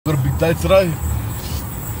got a big day today.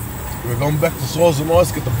 We're going back to Swords and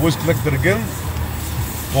Ice, get the boys collected again.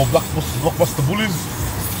 For Blockbuster Bullies.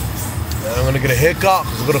 And I'm gonna get a haircut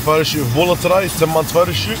because I've got a photo shoot with Baller today, 10 months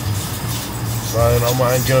photo shoot. So I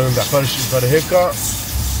might get on that photo shoot, got a haircut.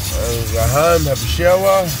 And go home, have a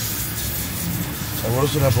shower. And what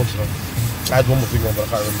else did I have on today? I had one more thing on,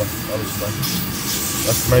 but I can't remember.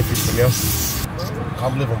 That's the main thing for now. I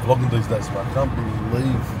can't believe I'm vlogging these days, man. I can't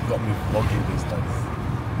believe you got me vlogging these days.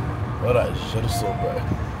 What a shit is so bad.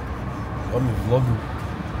 Got me vlogging.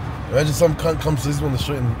 Imagine some cunt comes to this on the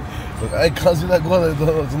street and like, I can't see that guy on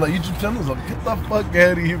that YouTube channel. He's like, get the fuck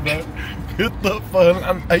out of here, man. Get the fuck,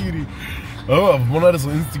 I'm 80. Oh, I'm one of those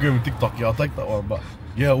on Instagram and TikTok. Yeah, I'll take that one, but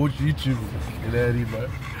yeah, I watch YouTube. Get out of here, bro.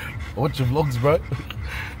 I watch your vlogs, bro.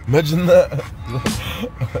 Imagine that.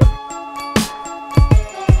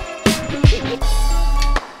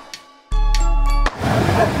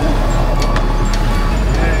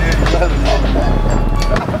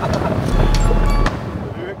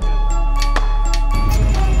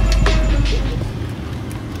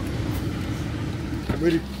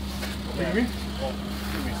 Ready? What do you mean? Oh,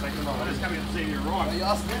 give me a second. I'm just coming to see you right. You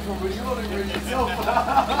asked me for ready. You're not even ready yourself. I'm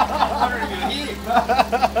not even here.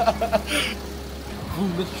 Oh,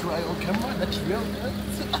 let's try it on camera. That's real, man.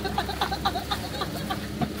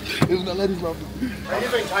 Even the ladies love it. Have you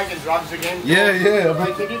been taking drugs again? Yeah.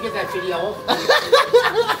 Hey, can you get that video off?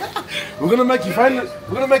 We're gonna make you famous.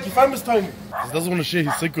 We're gonna make you famous, Tony. He doesn't want to share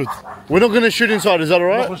his secrets. We're not going to shoot inside, is that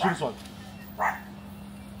alright? We're not gonna shoot inside.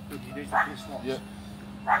 You need to piss off. Yeah.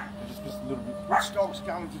 Just a little bit. Which dog's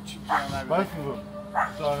going to chip down over there? Both of them.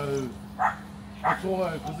 So that's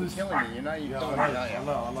why, because this. Killing me, you know, you're killing me, don't you? I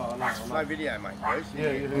know. No video, mate, please.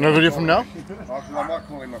 Yeah. No video from now? I might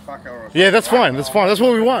call him a fucker or a... Yeah, that's fine. That's fine. That's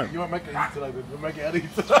what we want. You won't make it here today, but we'll make it out of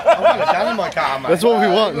here today. I'm going to gun in my car, mate. That's what we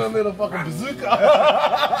want. You're gonna need a fucking bazooka.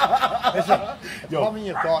 Listen, the problem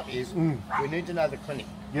you've got is we need to know the clinic.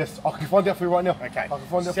 Yes, I can find out for you right now. Okay. I can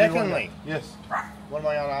find out Secondly, for you right now. Yes. what am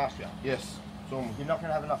I going to ask you? Yes. You're not going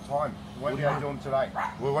to have enough time. We won't be able to do them today.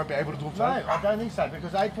 We won't be able to do it No, today. I don't think so,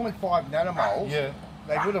 because 8.5 nanomoles,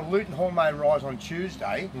 they would have lutein hormone rise on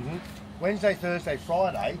Tuesday, Wednesday, Thursday,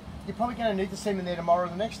 Friday. You're probably going to need the semen there tomorrow or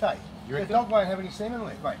the next day. The dog won't have any semen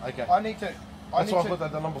left, mate. Okay. I need to... That's why I've got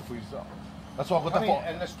that number for you, sir. That's why I've got that for.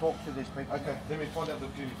 And let's talk to these people. Okay, let me find out the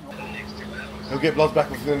clinic. He'll get bloods back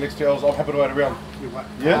within the next 2 hours. I'm happy to wait around.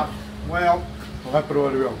 Yeah? Well, I'm happy to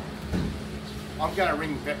wait around. I'm going to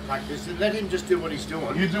ring vet practice and let him just do what he's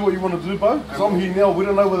doing. You do what you want to do, bro. Because I'm here now. We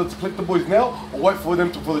don't know whether to collect the boys now or wait for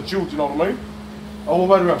them for the children, you know what I mean? I will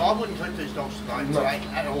wait around. I wouldn't collect these dogs today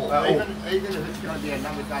at all. Even if it's going to be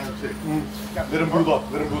another day or two. Let them build up.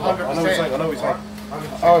 Let them build up. I know what you're saying. I know what you're saying.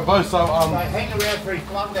 100%. Alright, bro, so hang around for his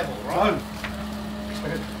blood level, right?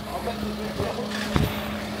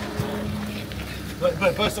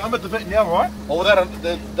 But so I'm at the vet now, right? Oh,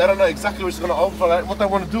 they don't know exactly what's going to offer. What they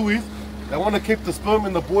want to do is they want to keep the sperm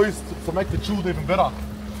in the boys to make the children even better.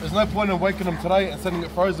 There's no point in waking them today and sending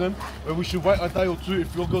it frozen, but we should wait a day or two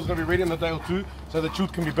if your girl's going to be ready in a day or two so the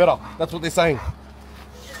children can be better. That's what they're saying.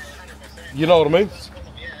 You know what I mean?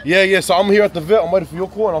 Yeah, so I'm here at the vet. I'm waiting for your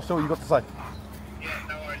call and I'll see what you got to say.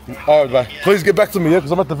 Alright, bye. Please get back to me, yeah,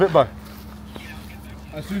 because I'm at the vet, bye.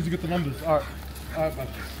 As soon as you get the numbers. Alright, bye.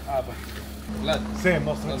 Lad. Sam,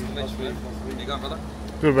 nice to meet you. You going, brother?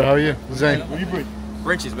 Good, bro. How are you? Zane. What do you breed?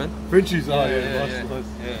 Frenchies, man. Frenchies? Oh, yeah. Nice.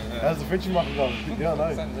 How's the Frenchie market going? Yeah, I know.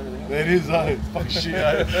 It is, it's fucking shit,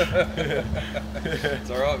 It's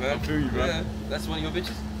alright, man. I feel you, bro. Yeah. That's one of your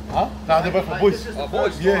bitches? Huh? No, they're both my boys. This is the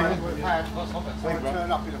boys? Yeah. We've had, they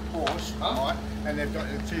turn up in a Porsche, right, and they've got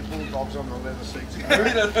the 2 bulldogs on the leather seats.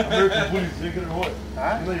 American Bullies, you're getting it right.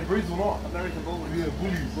 Huh? You know your breeds or not? American Bullies. Yeah,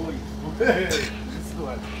 Bullies. Yeah.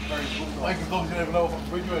 Like the dogs, you never know what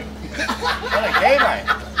breed you're in. I don't care, mate.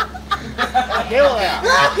 I don't care what they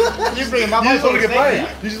are. You bring them up. You just want to get paid.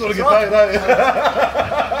 You just want to get paid, don't you?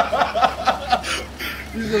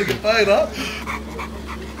 You just want to get paid, huh?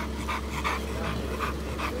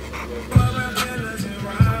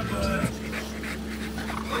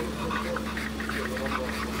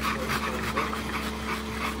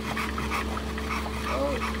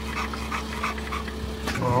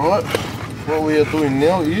 Alright, what we are doing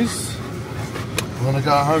now is we're gonna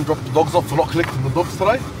go home, drop the dogs off for not collecting the dogs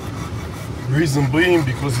today. Reason being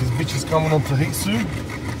because his bitch is coming on to heat soon,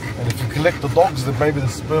 and if you collect the dogs then maybe the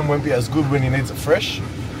sperm won't be as good when he needs it fresh.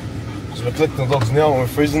 So we're collecting the dogs now and we're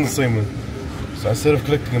freezing the semen. So instead of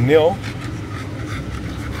collecting them now,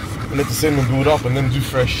 we let the semen build up and then do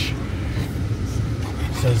fresh.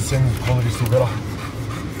 So the semen quality is still better.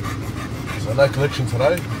 So no collection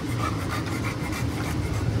today.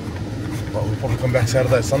 But we'll probably come back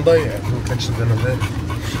Saturday, Sunday, and we'll catch the dinner there.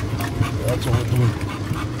 That's what we're doing.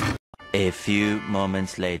 A few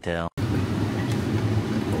moments later.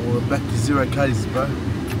 We're back to 0 Ks, bro.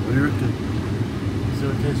 What do you reckon?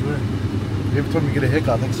 0 Ks where? Every time you get a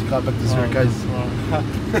haircut, it takes your car back to 0 Ks.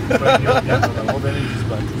 All the energy's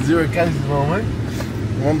back. 0 Ks, you know, mate.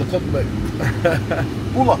 We're on the clock, mate.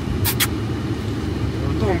 Bulla. What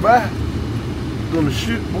are we doing, bro? We're doing a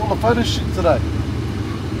shoot, Bulla photo shoot today.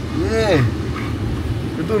 Yeah.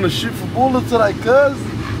 We're doing a shoot for Bulla today, cuz.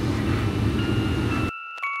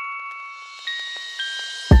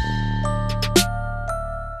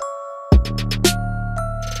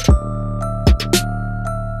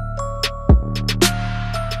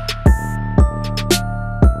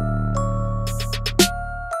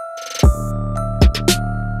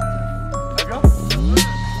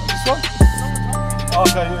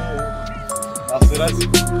 Okay, yeah. That's it, that's it.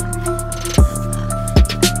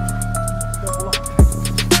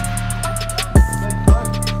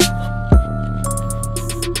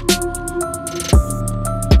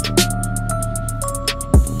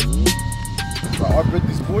 So I bred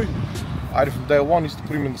this boy. I had it from day one. I used to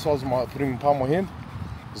put him in the size of my, put him in the palm of my hand,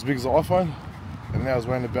 as big as an iPhone, and now he's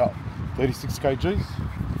weighing about 36 kgs. So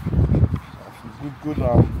good,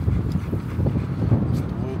 what's the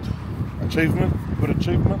word? Achievement, good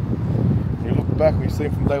achievement. When you look back and you see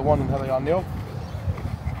them from day one and how they are now,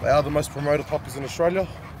 they are the most promoted puppies in Australia.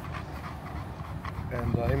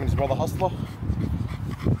 And him and his brother Hustler,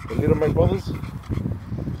 the little mate brothers.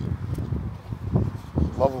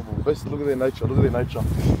 Lovable, best. Look at their nature, look at their nature.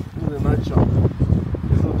 Look at their nature.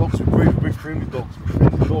 These little dogs we breed friendly dogs,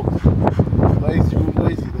 friendly dogs. Lazy, real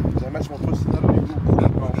lazy. They match my personality real good, you know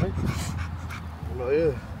what I mean? Like,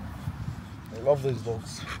 yeah. I love these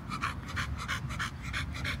dogs.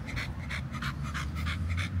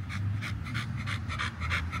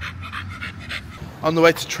 On the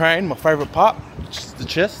way to train, my favourite part, which is the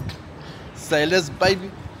chest. Say less,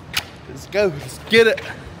 baby. Let's go, let's get it.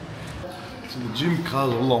 To the gym, cuz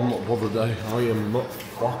I'm not bothered, eh? I am not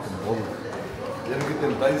fucking bothered. You ever get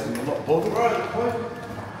them days when you're not bothered?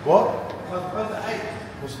 What?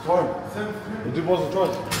 What's the time? 7:30. You did what's the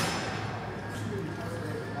time?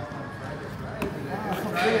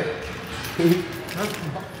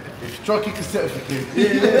 If you try to kick the set if you can.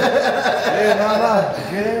 Yeah, nah.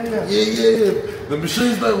 Get in there. Yeah. The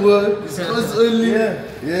machines don't work. It's closed early. Yeah.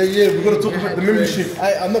 We gotta talk about the membership.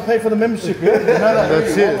 Hey, I'm not paying for the membership, yeah? You know that?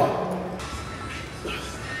 That's it.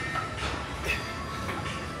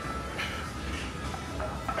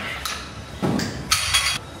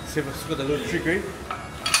 See if it's got a little trickery.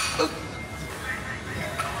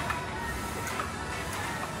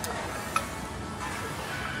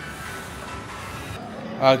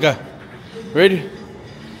 Go. Ready?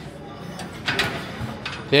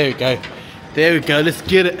 There we go. There we go. Let's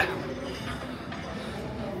get it.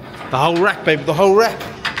 The whole rack, baby. The whole rack.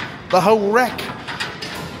 The whole rack.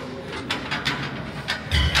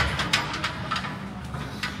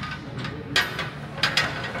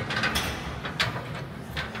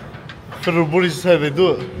 Federal Bullies is how they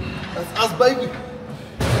do it. That's us, baby.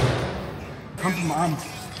 Come to my arms.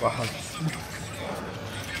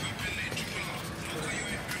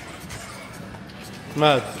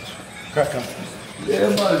 Mad. Crack up. Yeah,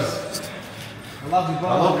 man. I love you, brother.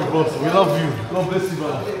 I love you, boss. We love you. God bless you,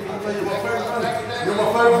 brother. You're my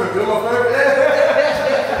favorite. You're my favorite.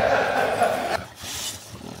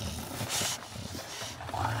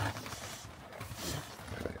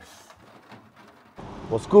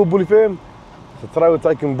 What's good, Bully fam? So today we're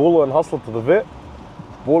taking Bulla and Hustler to the vet.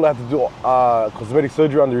 Bulla had to do cosmetic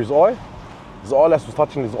surgery under his eye. His eyelash was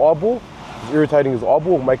touching his eyeball. It was irritating his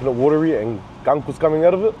eyeball, making it watery, and gunk was coming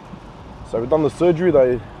out of it. So we've done the surgery.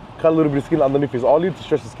 They cut a little bit of skin underneath his eyelid to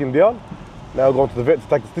stretch the skin down. Now we're going to the vet to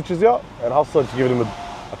take the stitches out, and Hustler to give him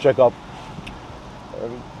a check-up.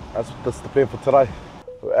 And that's the plan for today.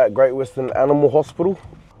 We're at Great Western Animal Hospital.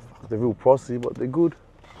 They're real pricey, but they're good.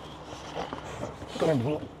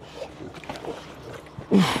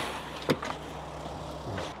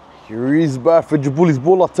 Here he is, by Federal Bullies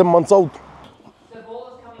Bulla, 10 months old. So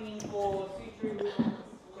Bulla's coming in for suture.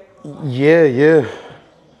 Yeah.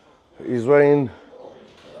 He's weighing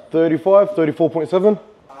 34.7.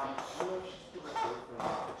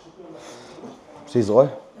 See his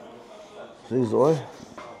eye?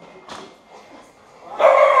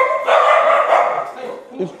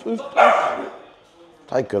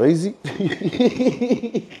 Take it easy.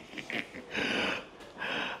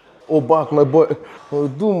 All bark, no bite. What are you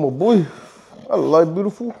doing, my boy? Hello,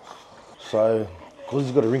 beautiful. So, because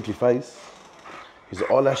he's got a wrinkly face, his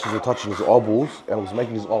eyelashes were touching his eyeballs and it was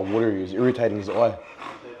making his eye watery. It was irritating his eye.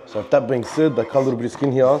 So with that being said, they cut a little bit of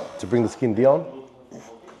skin here to bring the skin down.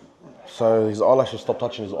 So his eyelashes stop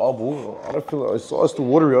touching his eyeball. I don't feel like his eye's still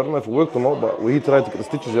watery. I don't know if it worked or not, but we're here today to get the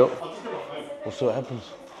stitches out. We'll see what happens.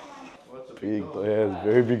 Big, yeah,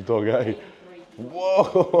 very big dog, eh?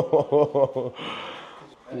 Whoa!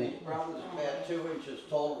 And his brother's about 2 inches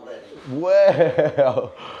taller than him.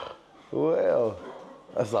 Wow! Wow!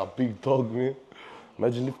 That's a big dog, man.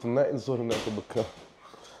 Imagine lifting that inside of that car.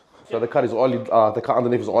 So they cut his eyelid, they cut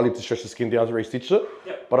underneath his eyelid to stretch the skin down to re-stitch it.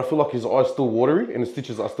 Yep. But I feel like his eye's still watery and the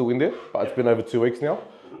stitches are still in there. But it's been over 2 weeks now.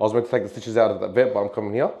 I was meant to take the stitches out of that vet, but I'm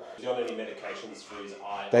coming here. Is he on any medications for his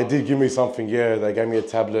eye? They did give me something, yeah. They gave me a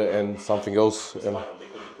tablet and something else. And Like a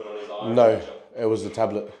liquid you put on his eye? no, it was the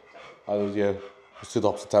tablet. It was 2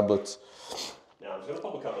 drops of tablets. Now, I'm just going to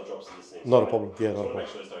pop a couple of drops of this thing. Not a problem, yeah, Just not a want to make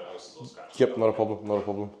problem. sure there's no ulcers or scratches. Yep, not a problem, not a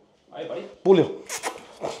problem. Hey, buddy. Bully.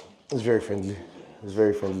 It's very friendly. It's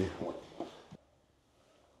very friendly.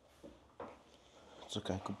 It's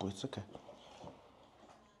okay, good boy, it's okay.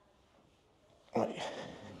 Right.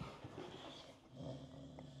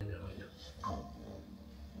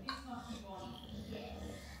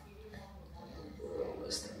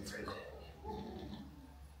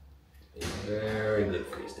 Very good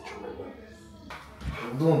for you, Stitch, remember.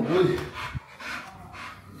 I'm doing good.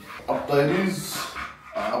 Update is,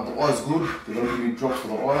 the eye's good. They don't give me drops for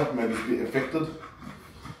the eye, maybe it's a bit infected.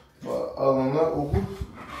 But other than that, all good.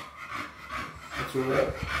 That's all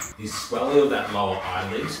right. The swelling of that lower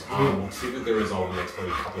eyelid will typically resolve in the next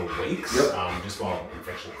probably couple of weeks, just while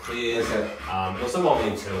infection clears. Okay. And also while the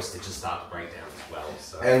internal stitches start to break down as well.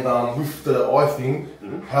 So. And with the eye thing,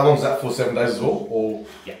 how long is that for? 7 days as well? Or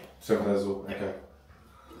Yeah. 7 days as well? Okay.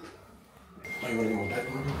 Oh, you want to get more back?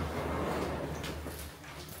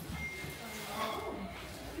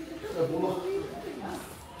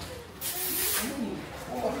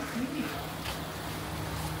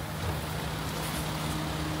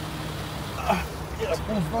 Ja,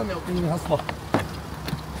 kom fram, jag kan hassla.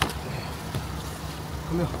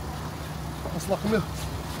 Kom här. Hassla, kom här.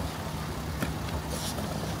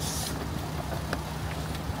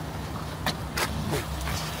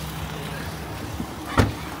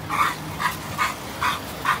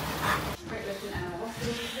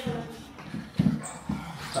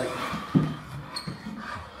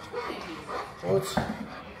 What?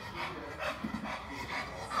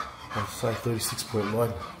 I'd say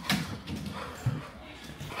 36.9.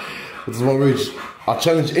 This is one reach. I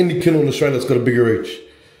challenge any kennel in Australia that's got a bigger reach.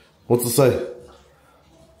 What's it say?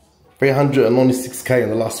 396k in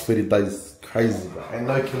the last 30 days. Crazy, bro. Ain't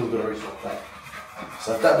no kennel's got a reach like that.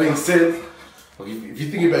 So with that being said, like if you're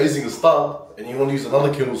thinking about using a stud and you want to use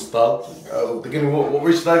another kennel stud, they're giving what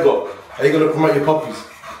reach they got? How you going to promote your puppies?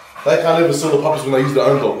 They can't even sell the puppies when they use their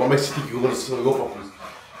own dog. What makes you think you're going to sell your puppies?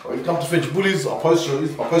 When you come to Federal Bullies, I'll post your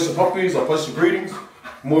puppies, I'll post your breedings.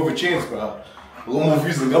 More of a chance, bro. A lot more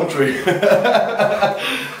views than Gumtree.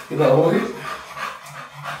 You know what I mean?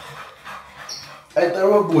 Ain't that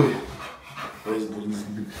right, boy? Where's Bullies?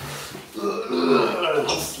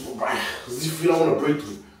 As if you don't want to breed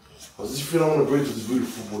with. As if you don't want to breed with this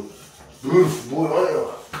beautiful boy. Beautiful boy, aren't you?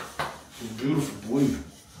 Beautiful boy.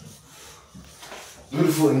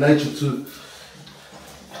 Beautiful in nature too.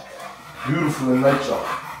 Beautiful in nature.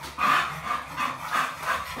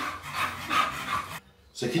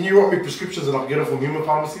 So can you write me prescriptions and I can get them from human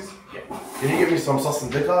pharmacies? Yeah. Can you get me some sus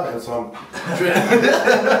and deca and some...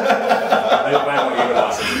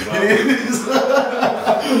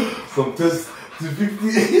 Some test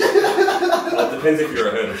 250? Well, it depends if you're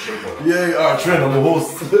a herd of sheep or not. Yeah, alright, Trent, I'm a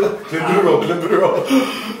horse. Clenbuterol.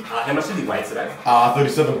 How much did he weigh today?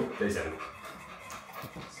 37. 37.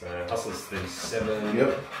 So, Hustler's 37.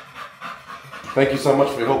 Yep. Thank you so much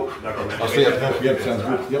for your help. No problem. I'll see you. Yep, sounds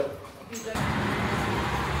good. Yep.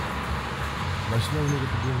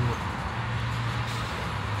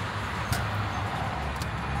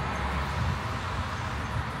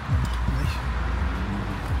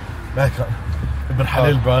 معك ابن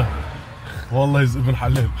حلال بقى والله ابن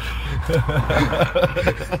حلال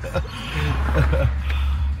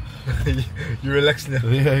You relax now.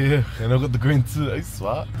 yeah and I got the green too. I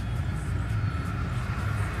swear.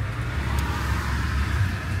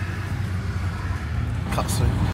 Cut soon.